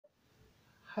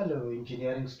Hello,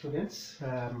 engineering students.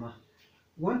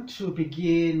 Want to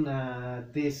begin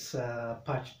this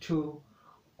part two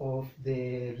of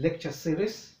the lecture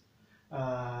series.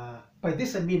 By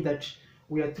this I mean that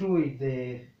we are through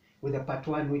with the part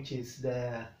one, which is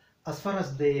the as far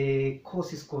as the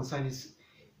course is concerned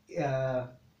uh,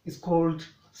 is called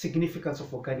Significance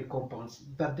of Organic Compounds.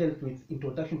 That dealt with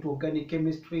introduction to organic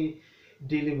chemistry,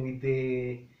 dealing with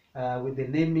the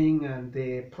naming and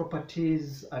the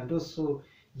properties, and also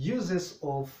uses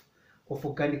of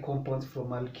organic compounds from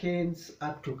alkanes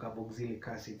up to carboxylic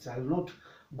acids. I will not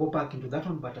go back into that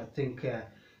one, but I think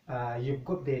you've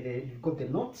got the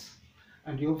notes,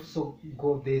 and you also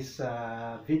got this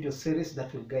video series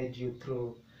that will guide you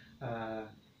through uh,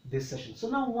 this session. So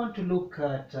now I want to look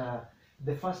at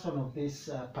the first one of this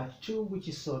part two, which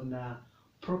is on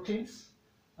proteins.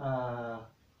 Uh,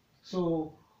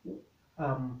 so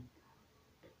um,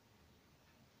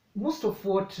 most of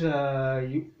what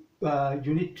you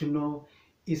need to know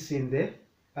is in the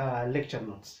lecture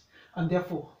notes, and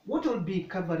therefore what I'll be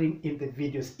covering in the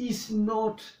videos is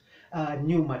not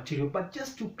new material, but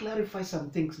just to clarify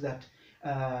some things that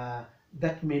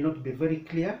may not be very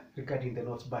clear regarding the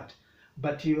notes, but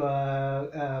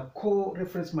your core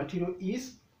reference material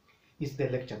is the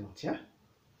lecture notes. Yeah.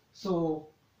 So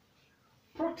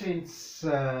proteins, you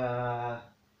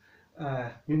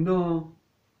know,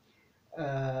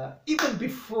 even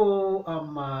before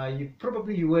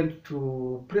you went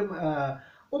to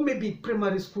or maybe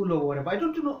primary school or whatever. I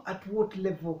don't know at what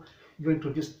level you were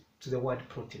introduced to the word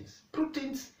proteins.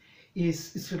 Proteins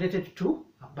is related to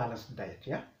a balanced diet.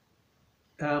 Yeah.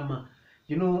 A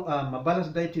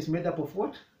balanced diet is made up of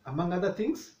what? Among other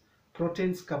things,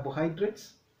 proteins,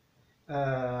 carbohydrates,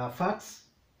 fats,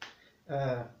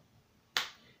 uh,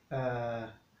 uh,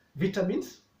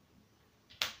 vitamins.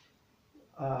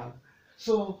 Uh,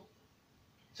 so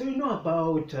So you know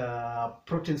about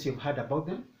proteins, you've heard about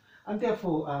them, and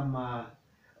therefore,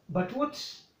 but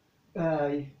what uh,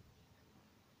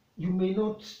 you may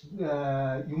not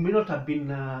have been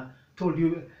told.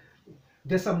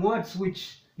 There's some words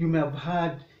which you may have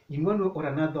heard in one or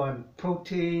another one: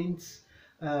 proteins,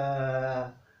 uh,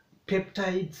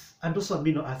 peptides, and also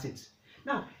amino acids.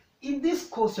 Now, in this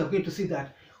course, you're going to see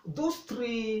that those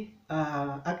three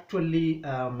are actually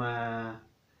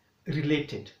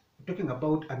related. We're talking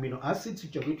about amino acids,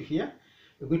 which you're going to hear.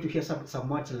 You're going to hear some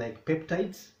words like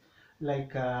peptides,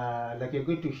 like you're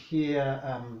going to hear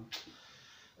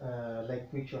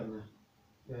like which one?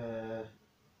 Uh,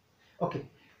 okay,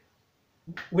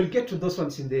 we'll get to those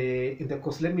ones in the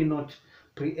course. Let me not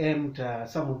preempt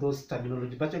some of those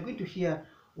terminology, but you're going to hear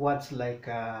words like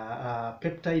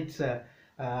peptides,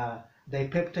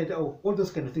 dipeptide, all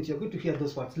those kind of things. You're going to hear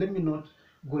those words. Let me not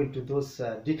go into those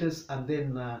details, and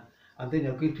then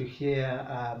you're going to hear,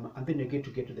 and then you're going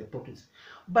to get to the proteins.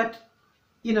 But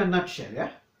in a nutshell, yeah,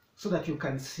 so that you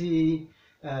can see,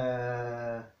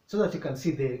 the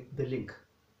link.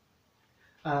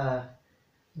 Uh,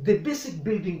 the basic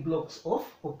building blocks of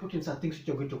proteins are things which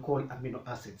you're going to call amino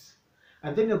acids.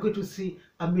 And then you're going to see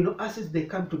amino acids, they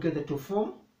come together to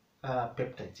form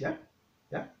peptides, yeah?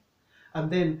 Yeah? And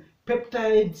then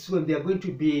peptides, when they are going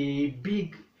to be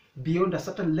big beyond a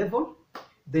certain level,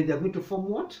 then they're going to form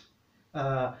what?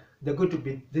 They're going to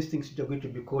be these things which you're going to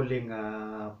be calling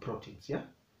proteins, yeah?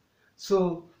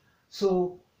 So,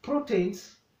 so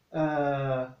proteins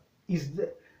is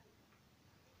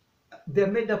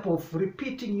they're made up of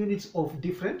repeating units of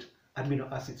different amino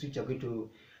acids, which are going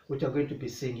to be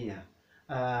seeing here.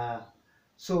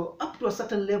 So up to a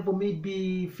certain level,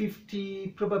 maybe 50,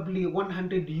 probably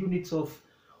 100 units of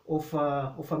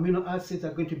amino acids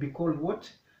are going to be called what?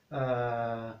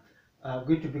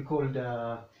 Going to be called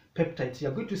peptides.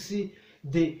 You're going to see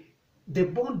the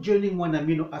bond joining one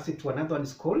amino acid to another one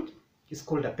is called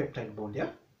a peptide bond. Yeah,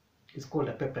 it's called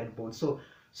a peptide bond.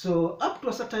 So up to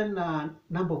a certain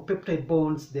number of peptide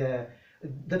bonds, that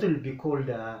will be called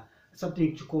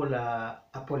something to call a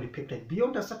polypeptide.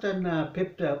 Beyond a certain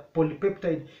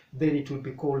polypeptide, then it will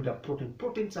be called a protein.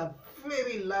 Proteins are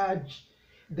very large.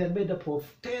 They're made up of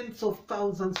tens of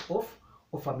thousands of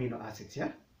amino acids.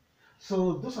 Yeah.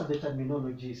 So those are the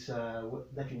terminologies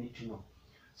that you need to know.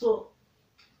 So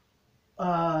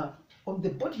on the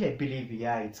body, I believe,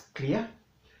 yeah, it's clear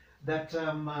that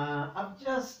I've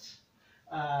just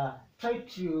tried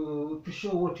to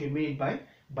show what we mean by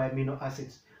amino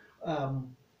acids.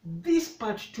 This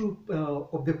part two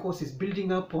of the course is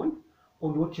building up on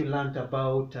what you learned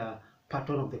about part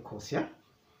one of the course. Yeah.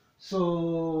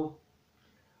 So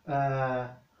uh,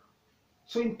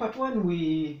 so in part one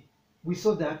we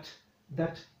saw that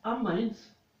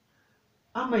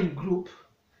amine group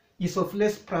is of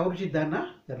less priority than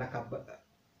a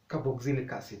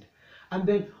carboxylic acid. And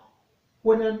then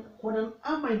when an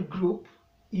amine group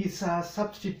is a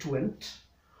substituent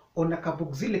on a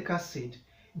carboxylic acid,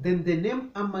 then the name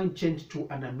amine changed to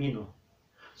an amino.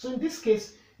 So in this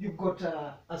case, you've got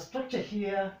a structure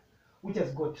here which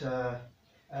has got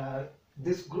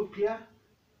this group here.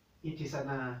 It's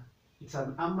an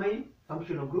amine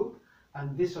functional group,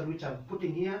 and this one which I'm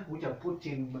putting here, which I'm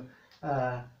putting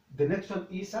the next one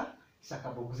is a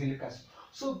carboxylic acid.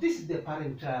 So this is the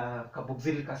parent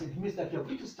carboxylic acid. It means that you're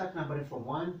going to start numbering from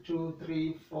 1, 2,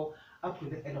 3, 4 up to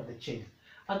the end of the chain.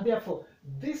 And therefore,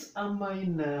 this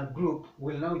amine group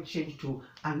will now change to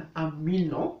an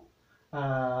amino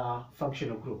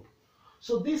functional group.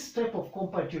 So this type of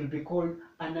compound will be called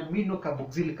an amino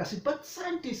carboxylic acid. But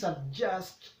scientists have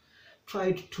just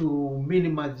tried to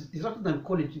minimize, rather than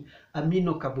calling it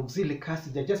amino carboxylic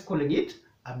acid, they're just calling it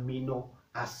amino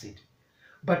acid.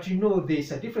 But you know,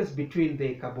 there's a difference between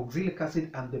the carboxylic acid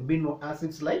and the amino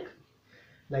acids, like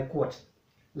what?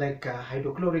 Like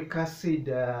hydrochloric acid,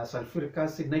 sulfuric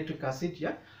acid, nitric acid,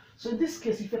 yeah? So in this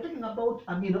case, if you're talking about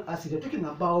amino acid, you're talking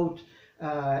about,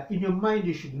 in your mind,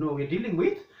 you should know we're dealing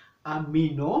with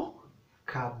amino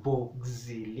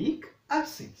carboxylic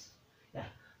acids. Yeah.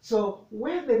 So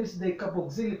where there is the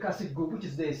carboxylic acid group, which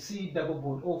is the C double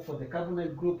bond O for the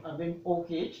carbonyl group, and then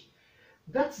OH,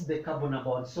 that's the carbon number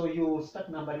 1. So you start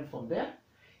numbering from there.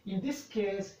 In this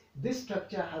case, this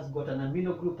structure has got an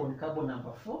amino group on carbon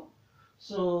number 4.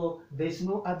 So there's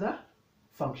no other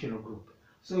functional group.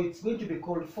 So it's going to be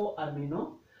called 4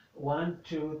 amino. 1,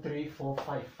 2, 3, 4,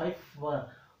 5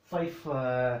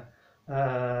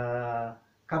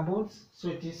 carbons. So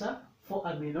it is a 4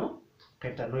 amino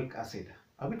pentanoic acid.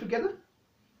 Are we together?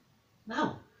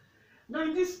 Now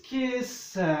in this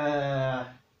case,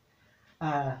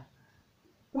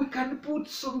 we can put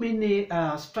so many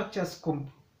structures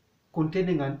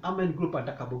containing an amine group and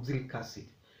a carboxylic acid.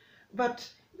 But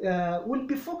we'll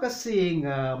be focusing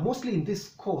mostly in this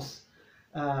course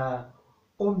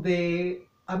on the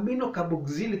amino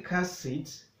carboxylic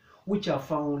acids which are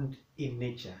found in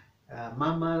nature,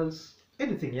 mammals,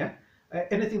 anything, yeah,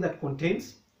 anything that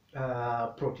contains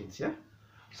proteins, yeah.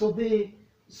 So the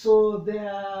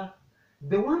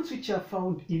ones which are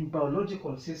found in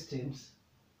biological systems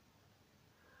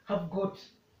have got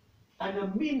an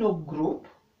amino group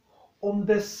on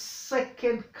the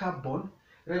second carbon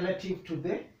relative to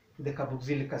the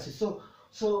carboxylic acid. So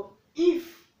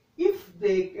if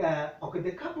the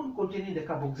the carbon containing the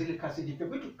carboxylic acid, if you're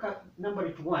going to number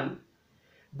it 1,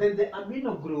 then the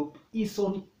amino group is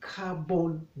on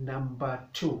carbon number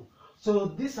 2. So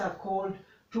these are called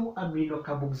 2 amino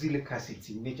carboxylic acids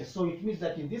in nature. So it means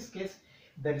that in this case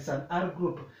there is an R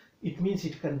group. It means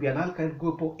it can be an alkyl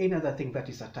group or any other thing that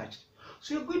is attached.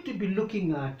 So you're going to be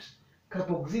looking at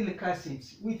carboxylic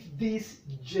acids with this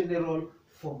general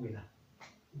formula.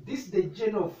 This is the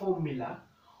general formula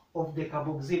of the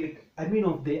of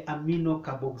the amino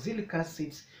carboxylic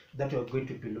acids that you're going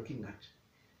to be looking at.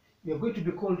 You're going to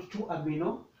be called 2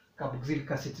 amino carboxylic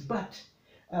acids. But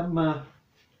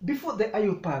before the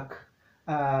IUPAC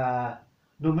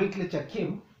nomenclature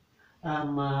came,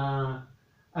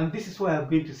 and this is where I'm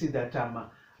going to see that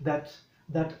that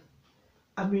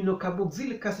amino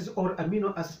carboxylic acids, or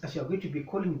amino acids as you're going to be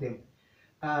calling them,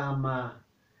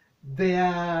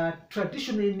 their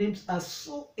traditional names are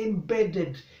so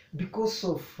embedded because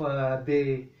of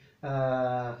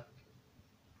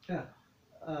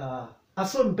are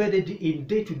so embedded in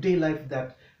day-to-day life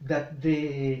that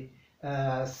the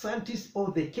scientists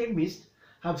or the chemists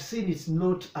have seen it's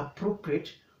not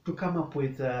appropriate to come up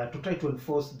with to try to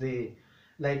enforce the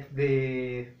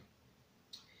IUPAC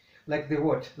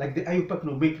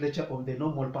nomenclature on the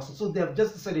normal person. So they have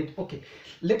just decided, okay,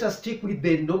 let us stick with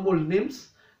the normal names,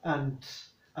 and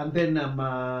then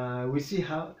we see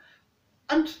how,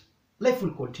 and life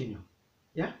will continue.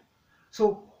 Yeah.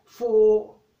 So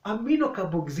for amino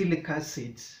carboxylic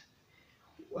acids,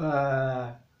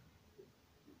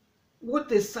 what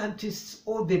the scientists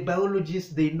or the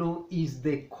biologists they know is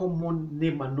the common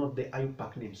name and not the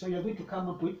IUPAC name. So you're going to come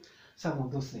up with some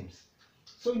of those names.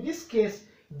 So in this case,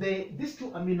 these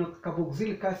 2 amino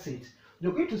carboxylic acids,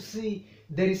 you're going to see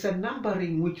there is a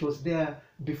numbering which was there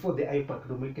before the IUPAC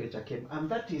nomenclature came, and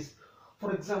that is,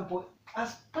 for example,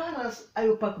 as far as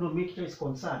IUPAC nomenclature is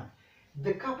concerned,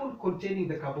 the carbon containing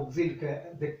the carboxylic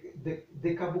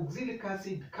the carboxylic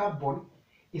acid carbon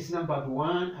is numbered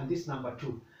 1 and this number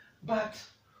 2. But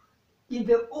in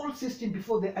the old system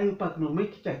before the IUPAC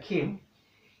nomenclature came,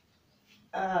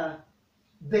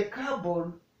 the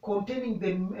carbon containing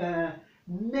the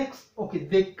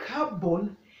the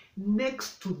carbon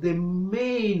next to the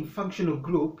main functional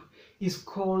group is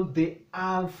called the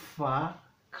alpha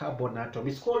carbon atom.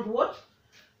 It's called what?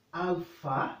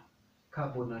 Alpha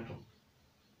carbon atom.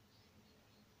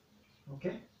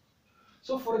 Okay?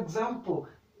 So for example,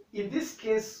 in this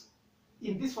case,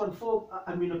 in this one, for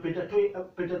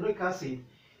pentanoic acid,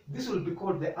 this will be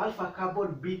called the alpha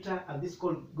carbon, beta, and this is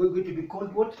going to be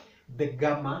called what? The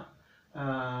gamma.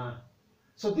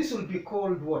 So this will be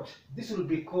called what? This will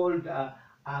be called a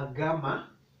gamma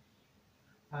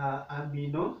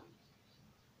amino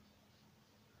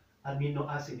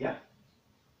acid. Yeah,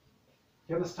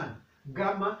 you understand?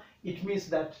 Gamma. It means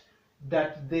that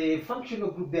the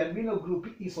functional group, the amino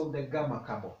group, is on the gamma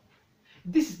carbon.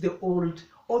 This is the old,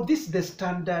 or this is the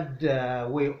standard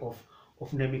way of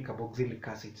naming carboxylic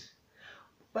acids.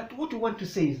 But what we want to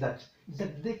say is that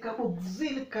the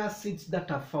carboxylic acids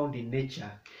that are found in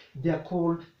nature, they are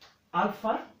called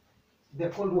alpha. They are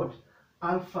called what?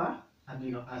 Alpha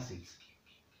amino acids.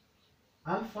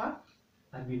 Alpha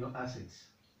amino acids.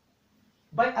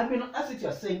 By amino acids, you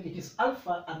are saying it is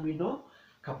alpha amino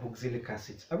carboxylic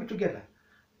acids. Are we together?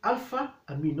 Alpha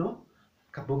amino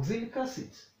carboxylic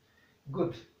acids.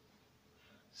 Good.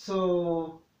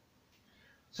 So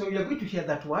you are going to hear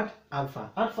that word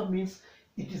alpha. Alpha means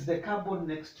it is the carbon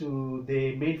next to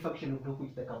the main functional group,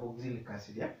 which is the carboxylic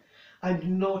acid, yeah,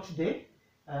 and not the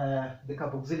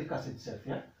carboxylic acid itself,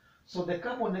 yeah. So the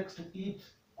carbon next to it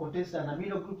contains an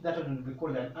amino group that will be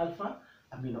called an alpha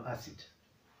amino acid.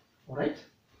 All right.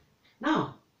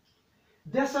 Now,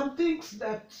 there are some things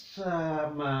that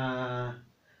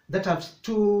that have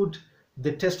stood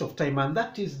the test of time, and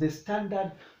that is the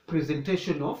standard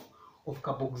presentation of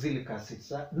carboxylic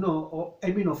acids.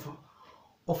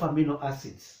 Of amino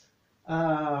acids.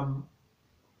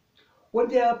 When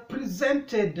they are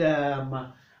presented,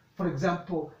 for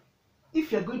example,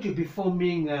 if you're going to be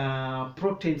forming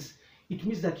proteins, it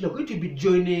means that you're going to be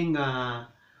joining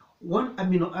one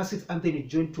amino acid and then you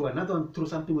join to another one through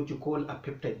something which you call a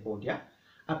peptide bond. Yeah,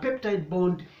 a peptide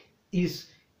bond is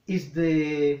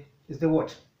the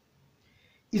what?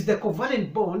 Is the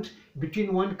covalent bond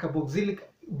between one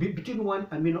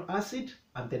amino acid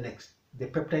and the next. The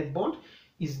peptide bond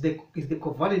is the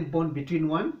covalent bond between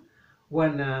one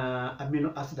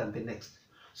amino acid and the next.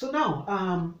 So now,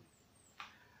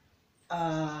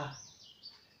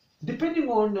 depending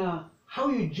on how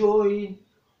you join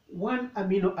one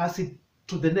amino acid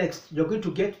to the next, you're going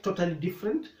to get totally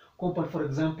different compound. For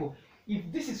example,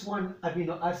 if this is one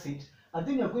amino acid and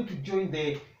then you're going to join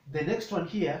the next one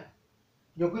here,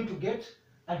 you're going to get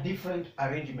a different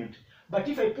arrangement. But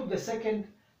if I put the second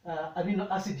amino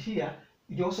acid here,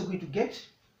 you're also going to get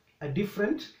a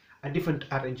different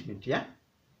arrangement. Yeah,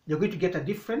 you're going to get a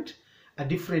different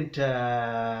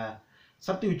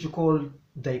something which you call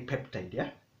dipeptide. Yeah,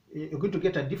 you're going to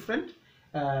get a different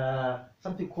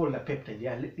something called a peptide.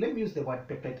 Yeah, let me use the word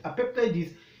peptide. A peptide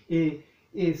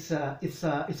is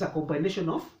a combination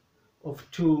of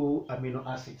two amino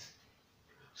acids.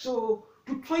 So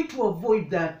to try to avoid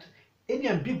that any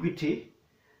ambiguity,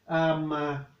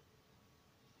 amino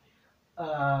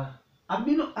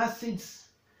acids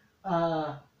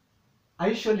are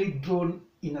usually drawn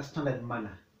in a standard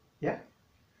manner. Yeah,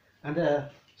 and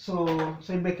so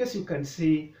in my case, you can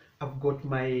see I've got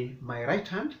my right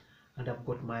hand and I've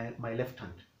got my left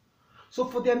hand. So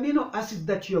for the amino acid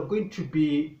that you are going to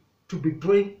be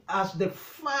drawing as the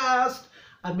first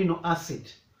amino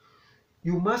acid,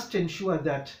 you must ensure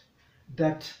that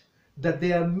the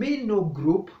amino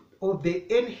group or the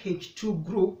NH2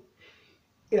 group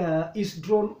is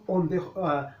drawn on the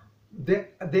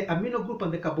amino group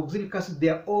and the carboxylic acid. They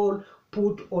are all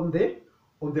put on the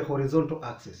horizontal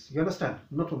axis. You understand?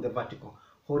 Not on the vertical,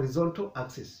 horizontal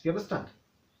axis. You understand?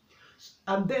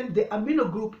 And then the amino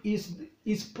group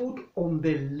is put on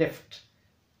the left.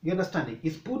 You understand it?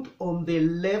 It's put on the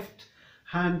left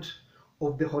hand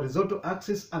of the horizontal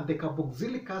axis, and the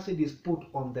carboxylic acid is put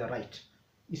on the right.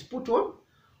 It's put on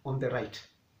the right.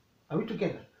 Are we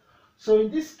together? So in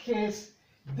this case,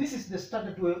 this is the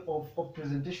standard way of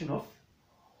presentation of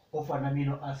an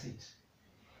amino acid.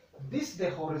 This is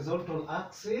the horizontal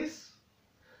axis,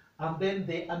 and then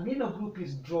the amino group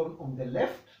is drawn on the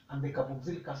left and the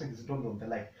carboxylic acid is drawn on the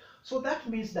right. So that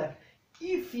means that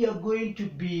if you are going to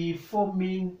be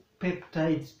forming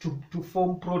peptides to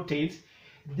form proteins,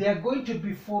 they are going to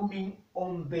be forming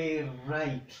on the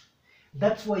right.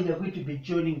 That's why you're going to be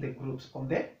joining the groups on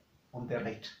the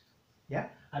right, yeah,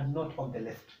 and not on the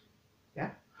left.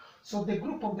 Yeah, so the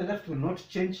group on the left will not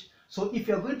change. So if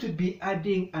you're going to be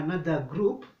adding another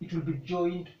group, it will be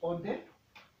joined on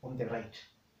the right.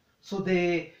 So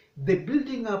the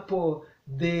building up or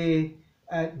the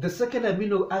the second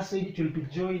amino acid, it will be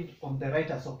joined on the right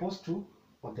as opposed to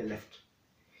on the left.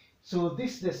 So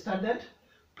this is the standard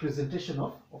presentation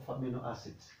of amino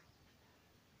acids.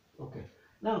 Okay.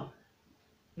 Now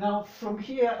from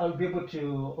here I'll be able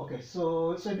to, okay,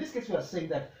 so in this case we are saying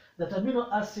that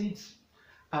amino acids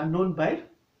are known by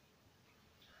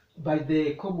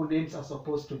the common names as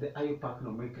opposed to the IUPAC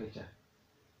nomenclature.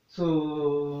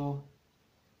 So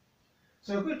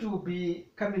we're going to be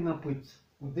coming up with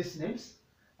these names,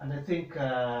 and I think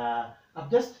I've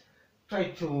just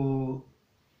tried to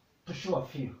show a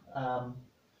few. Are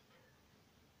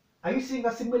you seeing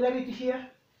a similarity here?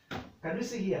 Can you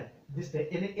see here? This is the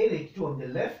NH2 on the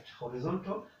left,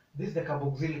 horizontal. This is the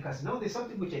carboxylic acid. Now there's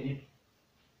something which I need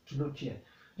to note here.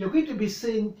 You're going to be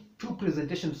seeing two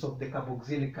presentations of the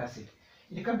carboxylic acid.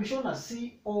 It can be shown as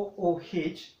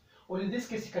COOH, or in this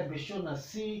case it can be shown as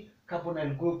C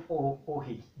carbonyl group OH.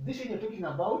 This one you're talking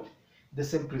about the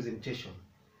same presentation.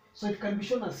 So it can be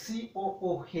shown as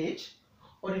COOH,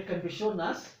 or it can be shown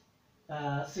as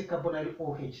C carbonyl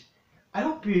OH. I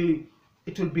hope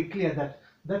it will be clear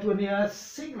that when you are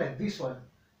seeing like this one,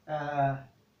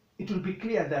 it will be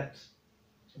clear that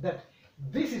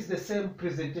this is the same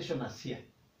presentation as here.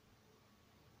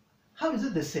 How is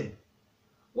it the same?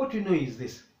 What we know is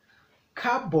this: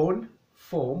 carbon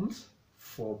forms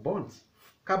 4 bonds.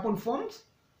 Carbon forms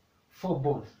 4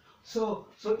 bonds. So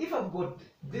if I've got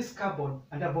this carbon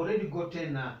and I've already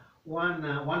gotten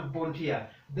one bond here,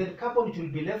 then carbon it will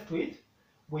be left with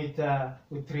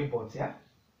 3 bonds. Yeah,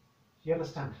 you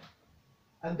understand?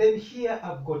 And then here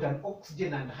I've got an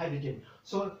oxygen and hydrogen.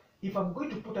 So if I'm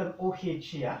going to put an OH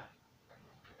here,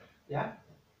 yeah,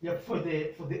 for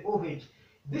the OH,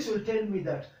 this will tell me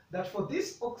that for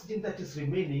this oxygen that is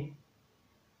remaining,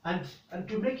 and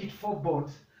to make it 4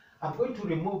 bonds, I'm going to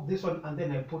remove this one, and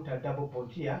then I put a double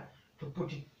bond here to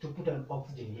put an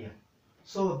oxygen here.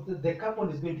 So the carbon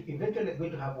is eventually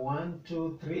going to have 1,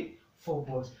 2, 3, 4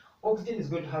 bonds. Oxygen is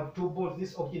going to have 2 bonds.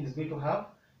 This oxygen is going to have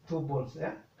 2 bonds.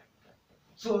 Yeah.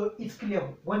 So it's clear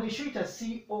when you show it as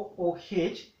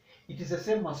COOH, it is the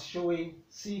same as showing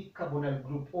C carbonyl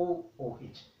group OOH.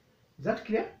 Is that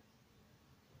clear?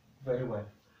 Very well.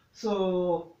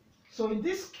 So in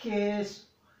this case,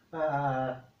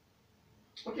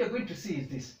 what you're going to see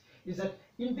is that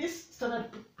in this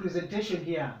standard presentation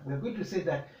here, we're going to say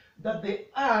that the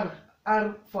R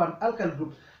for an alkyl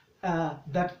group,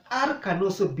 that R can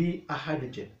also be a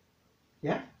hydrogen.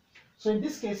 Yeah. So in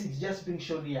this case, it's just being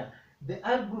shown here. The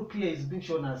R group here is being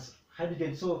shown as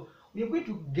hydrogen. So we're going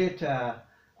to get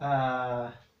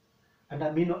an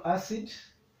amino acid.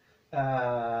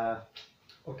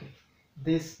 Okay,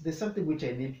 there's something which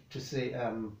I need to say.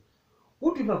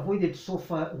 What we've avoided so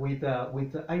far with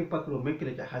IUPAC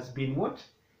nomenclature has been what?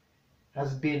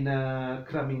 Has been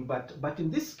cramming. But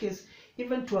in this case,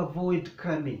 even to avoid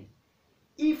cramming,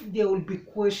 if there will be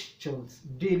questions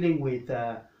dealing with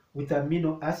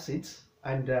amino acids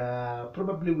and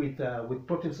probably with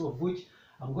proteins, of which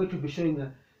I'm going to be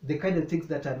showing the kind of things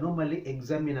that are normally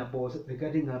examinable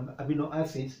regarding amino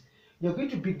acids, you're going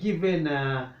to be given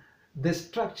the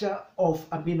structure of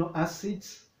amino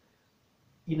acids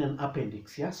in an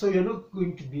appendix. Yeah, so you're not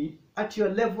going to be at your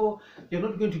level. You're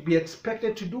not going to be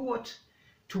expected to do what?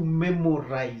 To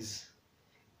memorize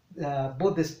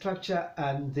both the structure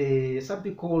and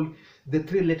something called the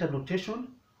 3-letter notation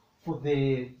for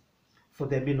the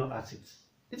amino acids.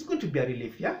 It's going to be a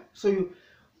relief. Yeah, so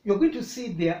you're going to see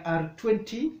there are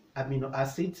 20 amino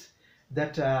acids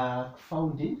that are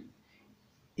found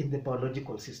in the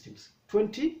biological systems.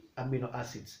 20 amino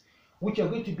acids, which are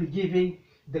going to be giving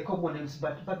the common names.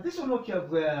 But this one,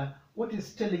 what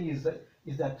is telling is that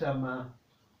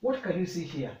what can you see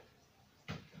here?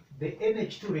 The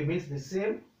NH2 remains the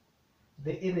same.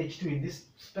 The NH2 in this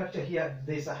structure here,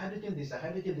 there's a hydrogen, there's a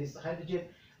hydrogen, there's a hydrogen,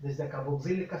 there's a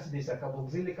carboxylic acid, there's a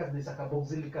carboxylic acid, there's a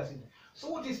carboxylic acid. So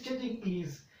what is changing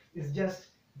is just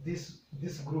this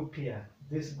group here,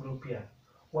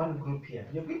 one group here.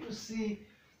 You're going to see,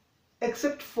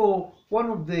 except for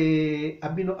one of the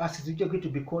amino acids which you're going to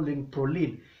be calling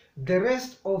proline, the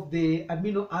rest of the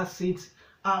amino acids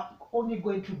are only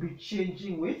going to be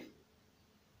changing with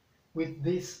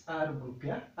this R group.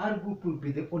 Yeah, R group will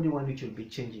be the only one which will be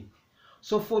changing.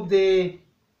 So for the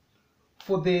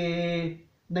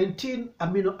 19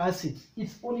 amino acids,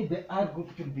 it's only the R group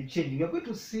which will be changing. You're going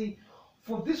to see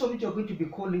for this one which you're going to be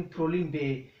calling proline,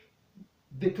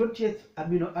 the 20th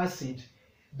amino acid,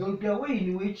 there will be a way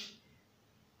in which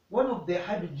one of the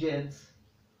hydrogens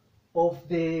of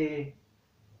the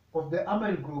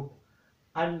amyl group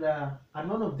and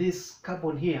one of this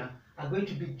carbon here are going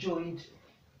to be joined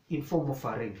in form of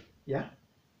a ring. Yeah.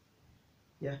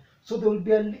 So there will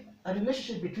be a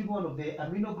relationship between one of the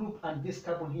amino group and this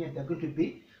carbon here. They're going to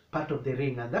be part of the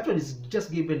ring, and that one is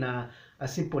just given a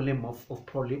simple name of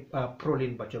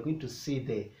proline, but you're going to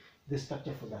see the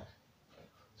structure for that.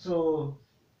 So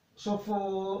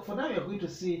for now you're going to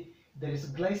see there is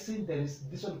glycine, there is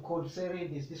this one called serine,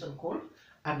 there is this one called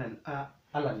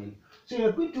alanine. So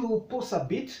you're going to pause a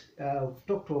bit. We've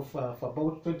talked for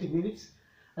about 20 minutes,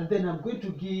 and then I'm going to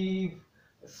give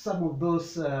some of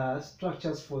those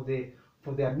structures for the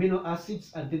amino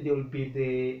acids, and then there will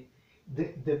be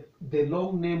the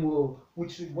long name, or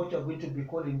which what you're going to be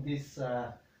calling this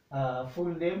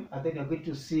full name, and then you're going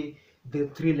to see the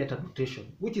three-letter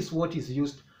notation, which is what is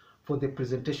used for the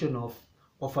presentation of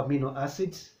amino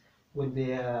acids when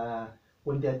they are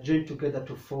joined together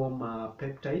to form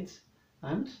peptides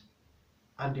and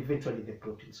eventually the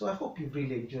protein. So I hope you've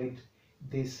really enjoyed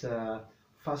this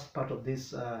first part of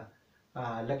this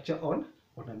lecture on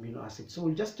amino acids. So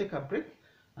we'll just take a break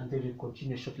and then we'll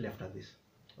continue shortly after this.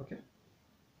 Okay.